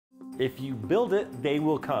If you build it, they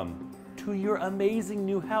will come to your amazing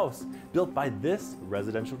new house built by this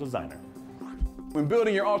residential designer. When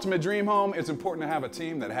building your ultimate dream home, it's important to have a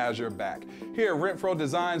team that has your back. Here at Rentfrow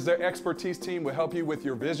Designs, their expertise team will help you with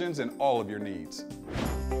your visions and all of your needs.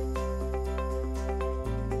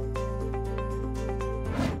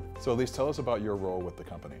 So Elise, tell us about your role with the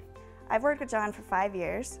company. I've worked with John for 5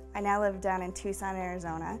 years. I now live down in Tucson,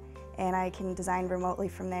 Arizona, and I can design remotely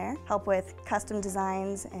from there, help with custom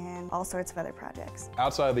designs and all sorts of other projects.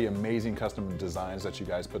 Outside of the amazing custom designs that you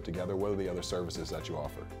guys put together, what are the other services that you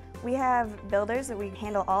offer? We have builders that we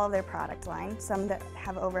handle all of their product line, some that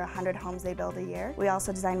have over 100 homes they build a year. We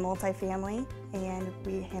also design multifamily, and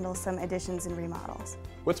we handle some additions and remodels.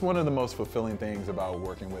 What's one of the most fulfilling things about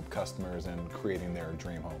working with customers and creating their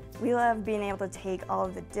dream home? We love being able to take all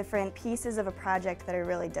of the different pieces of a project that are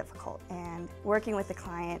really difficult and working with the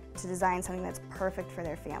client to design something that's perfect for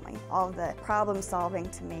their family. All of the problem solving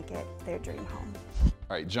to make it their dream home.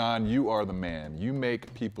 All right, John, you are the man. You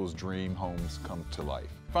make people's dream homes come to life.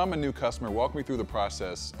 If I'm a new customer, walk me through the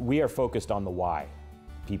process. We are focused on the why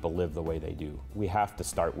people live the way they do. We have to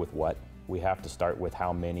start with what. We have to start with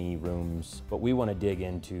how many rooms, but we want to dig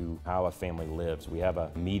into how a family lives. We have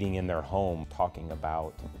a meeting in their home talking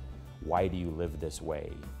about why do you live this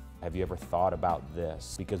way? Have you ever thought about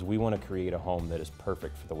this? Because we want to create a home that is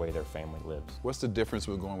perfect for the way their family lives. What's the difference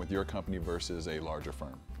with going with your company versus a larger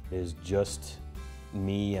firm? It is just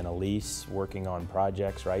me and Elise working on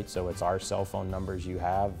projects, right? So it's our cell phone numbers you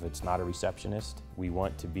have. It's not a receptionist. We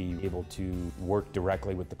want to be able to work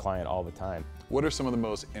directly with the client all the time. What are some of the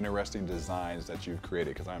most interesting designs that you've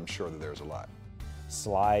created? Because I'm sure that there's a lot.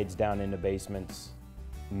 Slides down into basements,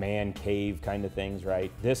 man cave kind of things,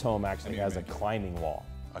 right? This home actually has a climbing wall.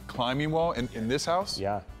 A climbing wall in this house?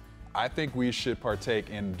 Yeah. I think we should partake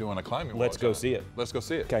in doing a climbing wall. Let's go see it. Let's go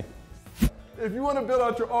see it. Okay. If you want to build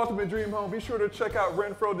out your ultimate dream home, be sure to check out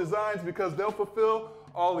Rentfrow Designs because they'll fulfill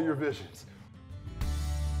all of your visions.